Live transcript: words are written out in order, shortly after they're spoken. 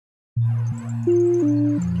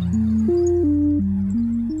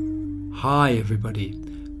Hi everybody,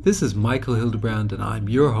 this is Michael Hildebrand and I'm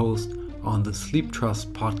your host on the Sleep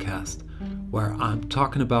Trust podcast, where I'm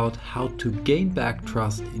talking about how to gain back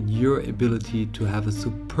trust in your ability to have a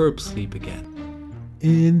superb sleep again.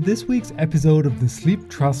 In this week's episode of the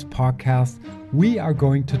Sleep Trust podcast, we are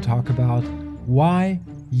going to talk about why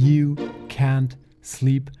you can't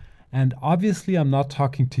sleep. And obviously I'm not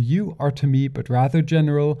talking to you or to me, but rather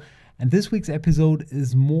general. And this week's episode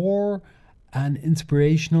is more an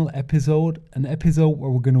inspirational episode, an episode where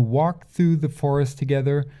we're going to walk through the forest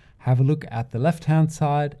together, have a look at the left-hand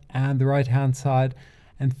side and the right-hand side,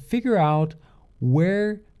 and figure out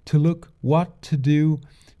where to look, what to do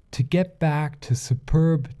to get back to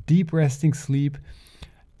superb, deep resting sleep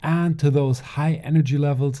and to those high energy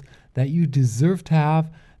levels that you deserve to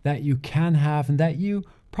have, that you can have, and that you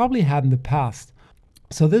probably had in the past.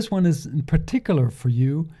 So this one is in particular for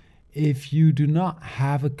you if you do not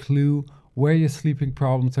have a clue where your sleeping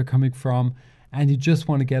problems are coming from, and you just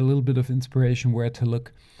want to get a little bit of inspiration where to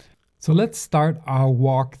look. So let's start our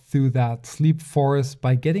walk through that sleep forest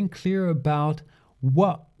by getting clear about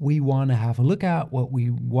what we want to have a look at, what we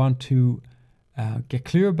want to get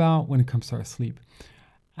clear about when it comes to our sleep.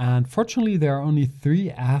 And fortunately, there are only three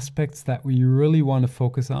aspects that we really want to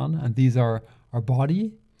focus on, and these are our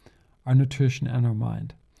body, our nutrition, and our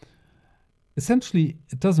mind. Essentially,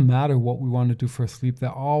 it doesn't matter what we want to do for sleep.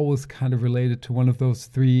 They're always kind of related to one of those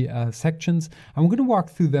three sections. And we're going to walk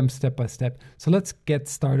through them step by step. So let's get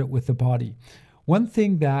started with the body. One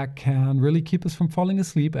thing that can really keep us from falling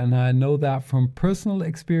asleep, and I know that from personal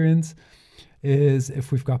experience, is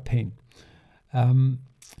if we've got pain.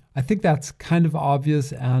 I think that's kind of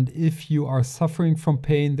obvious. And if you are suffering from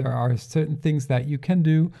pain, there are certain things that you can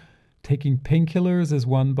do. Taking painkillers is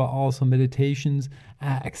one, but also meditations,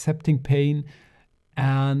 accepting pain,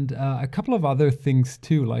 and a couple of other things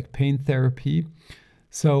too, like pain therapy.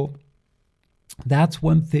 So that's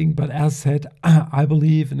one thing. But as said, I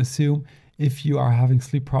believe and assume if you are having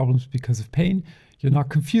sleep problems because of pain, you're not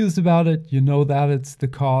confused about it. You know that it's the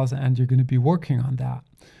cause and you're going to be working on that.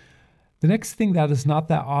 The next thing that is not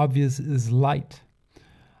that obvious is light.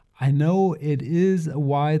 I know it is a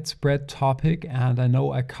widespread topic, and I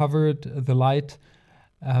know I covered the light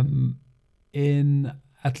in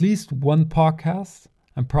at least one podcast,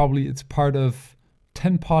 and probably it's part of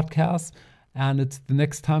 10 podcasts, and it's the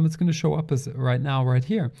next time it's going to show up as right now, right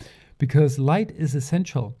here, because light is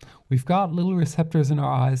essential. We've got little receptors in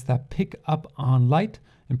our eyes that pick up on light.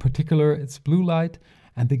 In particular, it's blue light,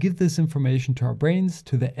 and they give this information to our brains,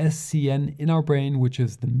 to the SCN in our brain, which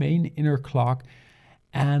is the main inner clock.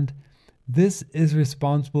 And this is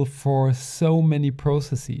responsible for so many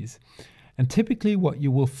processes. And typically what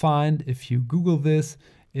you will find if you Google this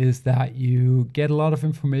is that you get a lot of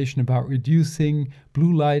information about reducing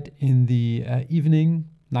blue light in the evening,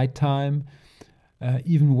 nighttime,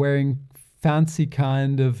 even wearing fancy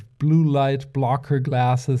kind of blue light blocker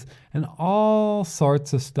glasses and all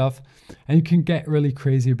sorts of stuff. And you can get really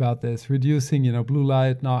crazy about this, reducing, blue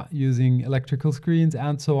light, not using electrical screens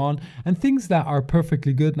and so on, and things that are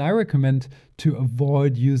perfectly good. And I recommend to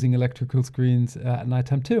avoid using electrical screens at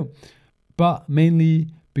nighttime too, but mainly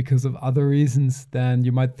because of other reasons than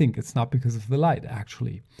you might think. It's not because of the light,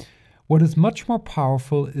 actually. What is much more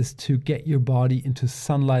powerful is to get your body into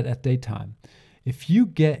sunlight at daytime. If you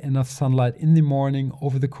get enough sunlight in the morning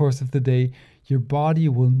over the course of the day, your body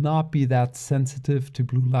will not be that sensitive to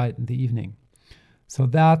blue light in the evening. So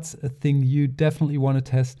that's a thing you definitely want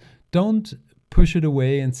to test. Don't push it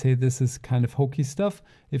away and say this is kind of hokey stuff.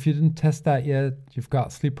 If you didn't test that yet, you've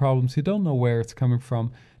got sleep problems, you don't know where it's coming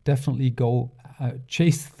from, definitely go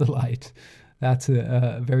chase the light. That's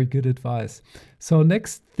a very good advice. So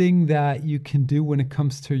next thing that you can do when it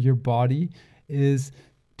comes to your body is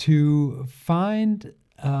to find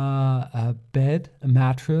a bed, a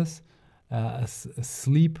mattress, a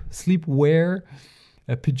sleepwear,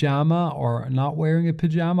 a pajama, or not wearing a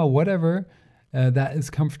pajama, whatever that is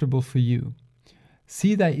comfortable for you.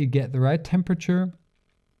 See that you get the right temperature.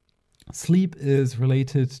 Sleep is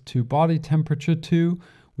related to body temperature too.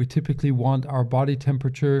 We typically want our body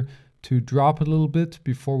temperature to drop a little bit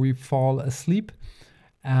before we fall asleep.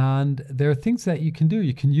 And there are things that you can do.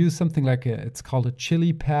 You can use something like it's called a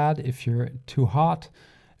chili pad. If you're too hot,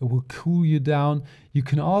 it will cool you down. You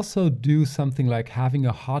can also do something like having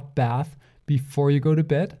a hot bath before you go to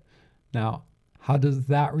bed. Now, how does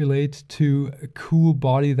that relate to a cool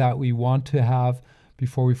body that we want to have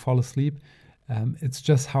before we fall asleep? It's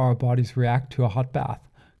just how our bodies react to a hot bath.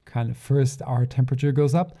 Kind of first our temperature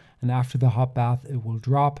goes up, and after the hot bath it will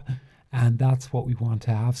drop, and that's what we want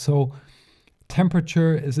to have. So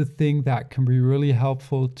Temperature is a thing that can be really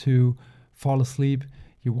helpful to fall asleep.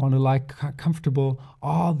 You want to lie comfortable.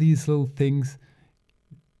 All these little things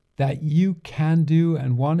that you can do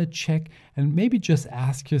and want to check, and maybe just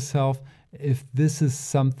ask yourself if this is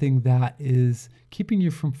something that is keeping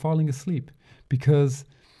you from falling asleep, because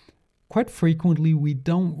quite frequently we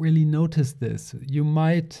don't really notice this. You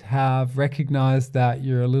might have recognized that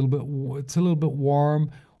it's a little bit warm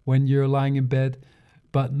when you're lying in bed,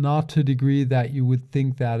 but not to a degree that you would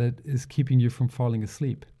think that it is keeping you from falling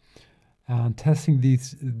asleep. And testing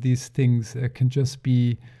these things can just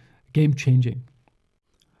be game changing.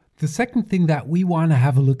 The second thing that we want to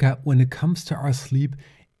have a look at when it comes to our sleep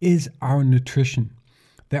is our nutrition.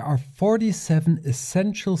 There are 47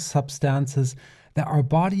 essential substances that our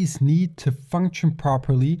bodies need to function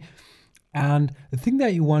properly. And the thing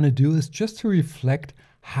that you want to do is just to reflect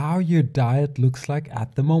how your diet looks like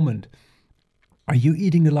at the moment. Are you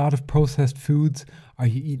eating a lot of processed foods? Are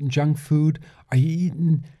you eating junk food? Are you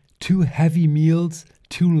eating too heavy meals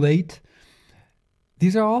too late?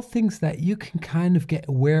 These are all things that you can kind of get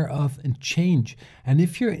aware of and change. And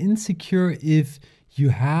if you're insecure, if you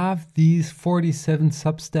have these 47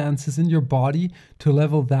 substances in your body to a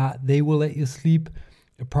level that they will let you sleep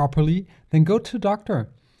properly, then go to a doctor.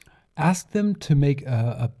 Ask them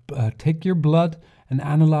to take your blood and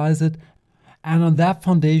analyze it. And on that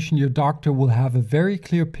foundation, your doctor will have a very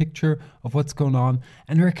clear picture of what's going on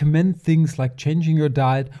and recommend things like changing your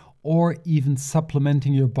diet or even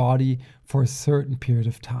supplementing your body for a certain period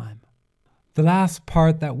of time. The last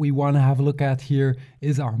part that we want to have a look at here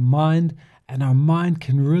is our mind, and our mind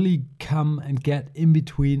can really come and get in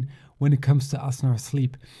between when it comes to us and our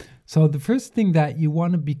sleep. So the first thing that you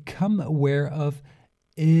want to become aware of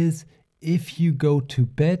is if you go to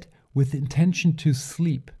bed with intention to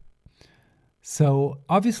sleep. So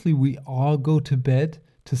obviously we all go to bed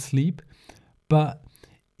to sleep, but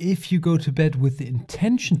if you go to bed with the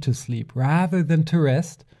intention to sleep rather than to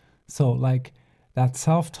rest, so like that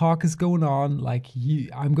self-talk is going on, like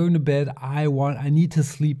I'm going to bed, I need to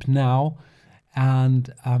sleep now,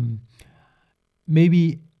 and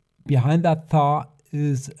maybe behind that thought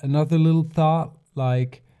is another little thought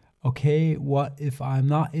like, okay, what if I'm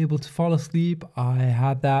not able to fall asleep? I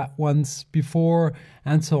had that once before,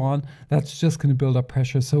 and so on. That's just going to build up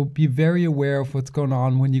pressure. So be very aware of what's going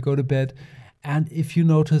on when you go to bed. And if you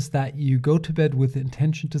notice that you go to bed with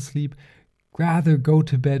intention to sleep, rather go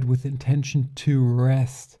to bed with intention to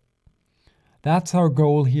rest. That's our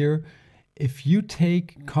goal here. If you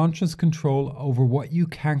take conscious control over what you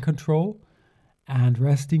can control, and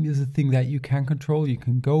resting is a thing that you can control, you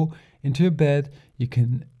can go into your bed, you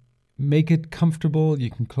can make it comfortable, you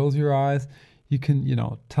can close your eyes, you can,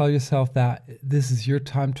 tell yourself that this is your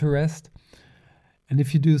time to rest. And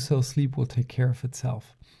if you do so, sleep will take care of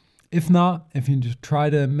itself. If not, if you just try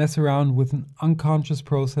to mess around with an unconscious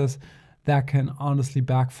process, that can honestly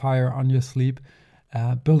backfire on your sleep,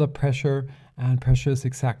 build up pressure, and pressure is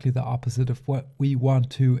exactly the opposite of what we want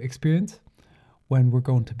to experience when we're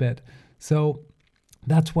going to bed. So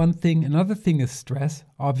that's one thing. Another thing is stress,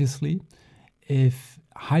 obviously. If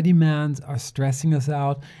high demands are stressing us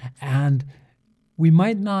out, and we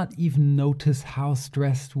might not even notice how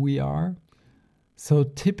stressed we are. So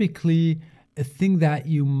typically, a thing that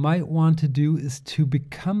you might want to do is to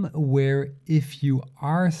become aware if you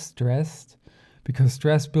are stressed, because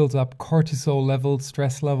stress builds up cortisol levels,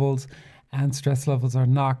 stress levels, and stress levels are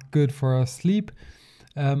not good for our sleep,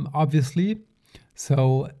 obviously.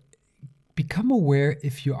 So become aware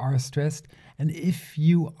if you are stressed, and if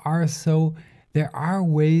you are so, there are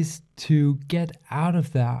ways to get out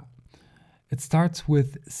of that. It starts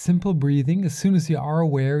with simple breathing. As soon as you are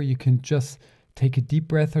aware, you can just take a deep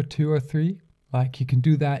breath or 2 or 3. Like you can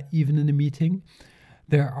do that even in a meeting.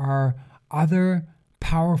 There are other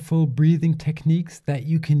powerful breathing techniques that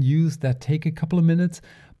you can use that take a couple of minutes,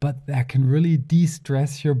 but that can really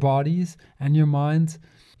de-stress your bodies and your minds.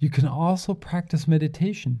 You can also practice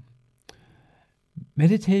meditation.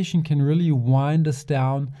 Meditation can really wind us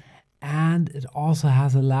down, and it also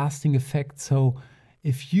has a lasting effect. So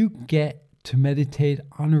if you get to meditate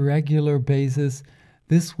on a regular basis,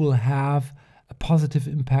 this will have a positive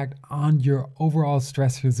impact on your overall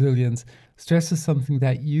stress resilience. Stress is something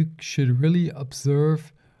that you should really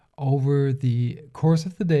observe over the course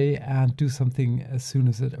of the day and do something as soon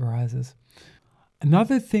as it arises.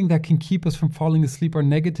 Another thing that can keep us from falling asleep are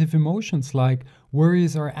negative emotions like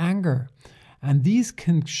worries or anger. And these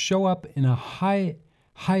can show up in a high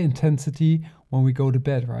intensity when we go to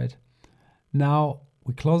bed, right? Now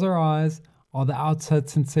we close our eyes, all the outside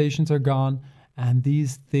sensations are gone, and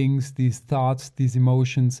these things, these thoughts, these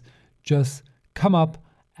emotions just come up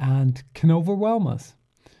and can overwhelm us.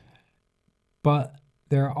 But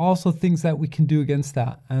there are also things that we can do against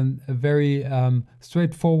that. And a very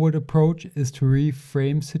straightforward approach is to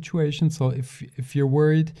reframe situations. So if you're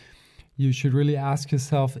worried, you should really ask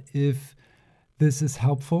yourself if this is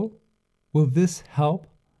helpful. Will this help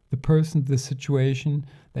the person, the situation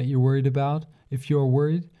that you're worried about, if you're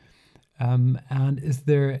worried? And is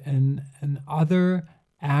there an other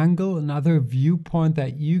angle, another viewpoint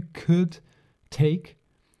that you could take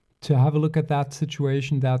to have a look at that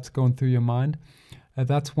situation that's going through your mind?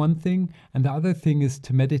 That's one thing. And the other thing is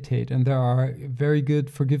to meditate. And there are very good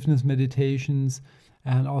forgiveness meditations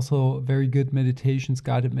and also very good meditations,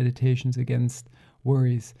 guided meditations against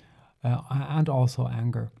worries and also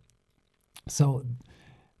anger. So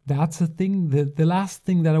that's the thing. The last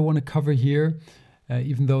thing that I want to cover here,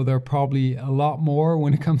 even though there are probably a lot more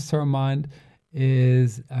when it comes to our mind,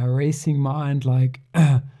 is a racing mind, like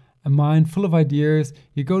a mind full of ideas.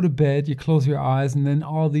 You go to bed, you close your eyes, and then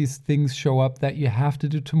all these things show up that you have to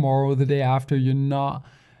do tomorrow, the day after. You're not,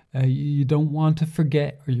 you don't want to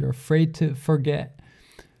forget, or you're afraid to forget.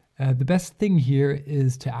 The best thing here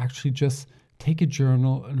is to actually just take a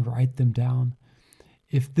journal and write them down.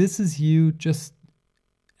 If this is you, just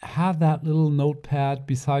have that little notepad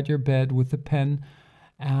beside your bed with a pen,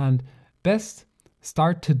 and best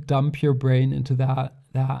start to dump your brain into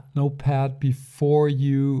that notepad before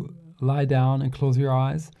you lie down and close your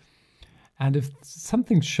eyes. And if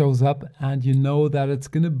something shows up and you know that it's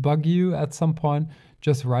going to bug you at some point,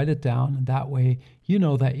 just write it down. And that way you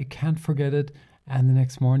know that you can't forget it. And the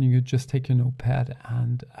next morning you just take your notepad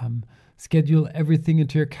and schedule everything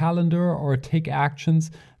into your calendar or take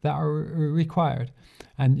actions that are required.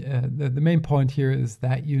 And the main point here is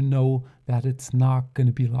that you know that it's not going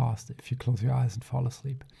to be lost if you close your eyes and fall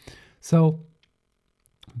asleep. So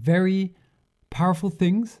very powerful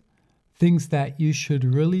things that you should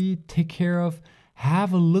really take care of.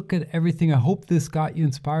 Have a look at everything. I hope this got you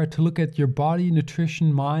inspired to look at your body,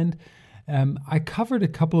 nutrition, mind. I covered a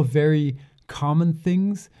couple of very common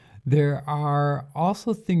things. There are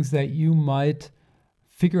also things that you might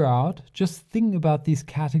figure out. Just think about these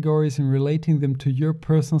categories and relating them to your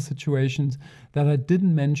personal situations that I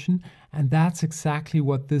didn't mention. And that's exactly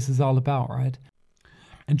what this is all about, right?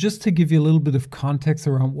 And just to give you a little bit of context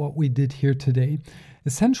around what we did here today,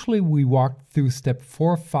 essentially we walked through step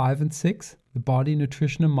 4, 5, and 6, the body,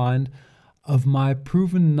 nutrition, and mind, of my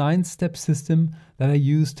proven 9-step system that I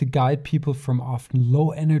use to guide people from often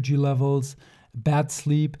low energy levels, bad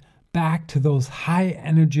sleep, back to those high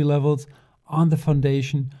energy levels on the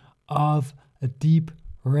foundation of a deep,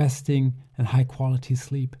 resting, and high quality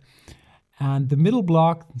sleep. And the middle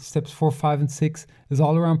block, steps 4, 5, and 6, is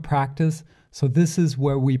all around practice. So this is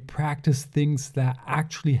where we practice things that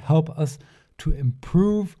actually help us to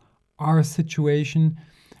improve our situation.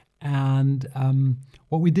 And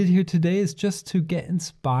what we did here today is just to get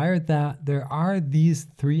inspired that there are these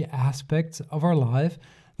 3 aspects of our life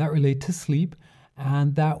that relate to sleep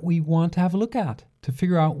and that we want to have a look at to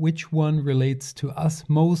figure out which one relates to us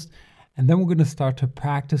most. And then we're going to start to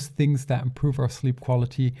practice things that improve our sleep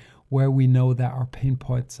quality where we know that our pain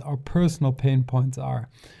points, our personal pain points are.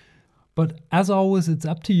 But as always, it's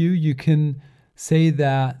up to you. You can say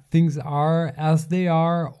that things are as they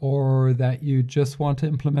are, or that you just want to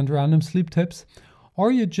implement random sleep tips,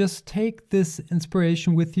 or you just take this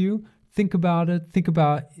inspiration with you, think about it, think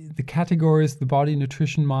about the categories, the body,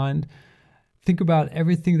 nutrition, mind, think about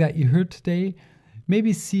everything that you heard today.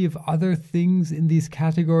 Maybe see if other things in these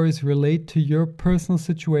categories relate to your personal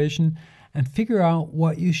situation and figure out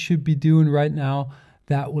what you should be doing right now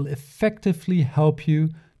that will effectively help you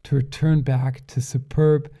to return back to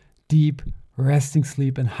superb, deep, resting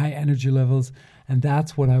sleep and high energy levels. And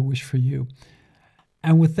that's what I wish for you.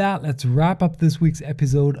 And with that, let's wrap up this week's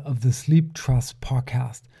episode of the Sleep Trust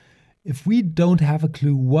podcast. If we don't have a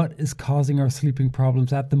clue what is causing our sleeping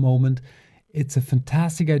problems at the moment, it's a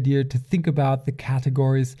fantastic idea to think about the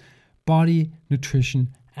categories body,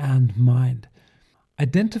 nutrition, and mind.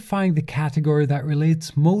 Identifying the category that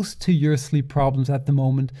relates most to your sleep problems at the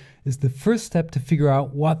moment is the first step to figure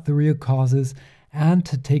out what the real cause is and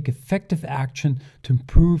to take effective action to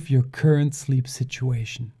improve your current sleep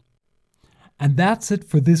situation. And that's it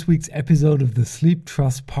for this week's episode of the Sleep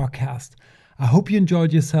Trust podcast. I hope you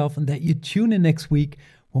enjoyed yourself and that you tune in next week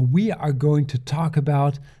when we are going to talk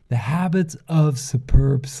about the habits of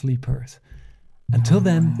superb sleepers. Until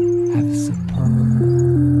then, have a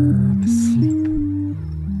superb sleep.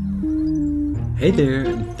 Hey there,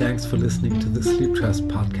 and thanks for listening to the Sleep Trust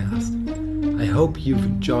podcast. I hope you've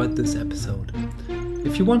enjoyed this episode.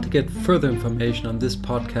 If you want to get further information on this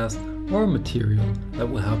podcast or material that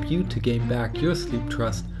will help you to gain back your sleep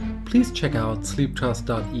trust, please check out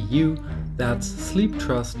sleeptrust.eu. That's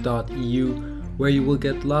sleeptrust.eu, where you will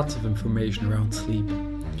get lots of information around sleep.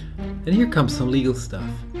 And here comes some legal stuff.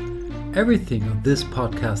 Everything on this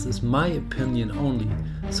podcast is my opinion only,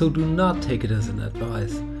 so do not take it as an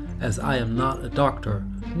advice, as I am not a doctor,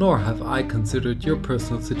 nor have I considered your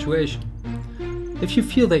personal situation. If you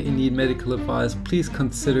feel that you need medical advice, please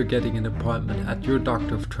consider getting an appointment at your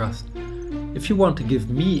doctor of trust. If you want to give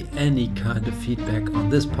me any kind of feedback on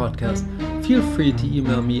this podcast, feel free to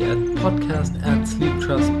email me at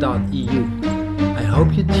podcast@sleeptrust.eu. I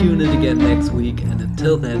hope you tune in again next week, and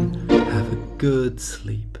until then, have a good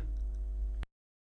sleep.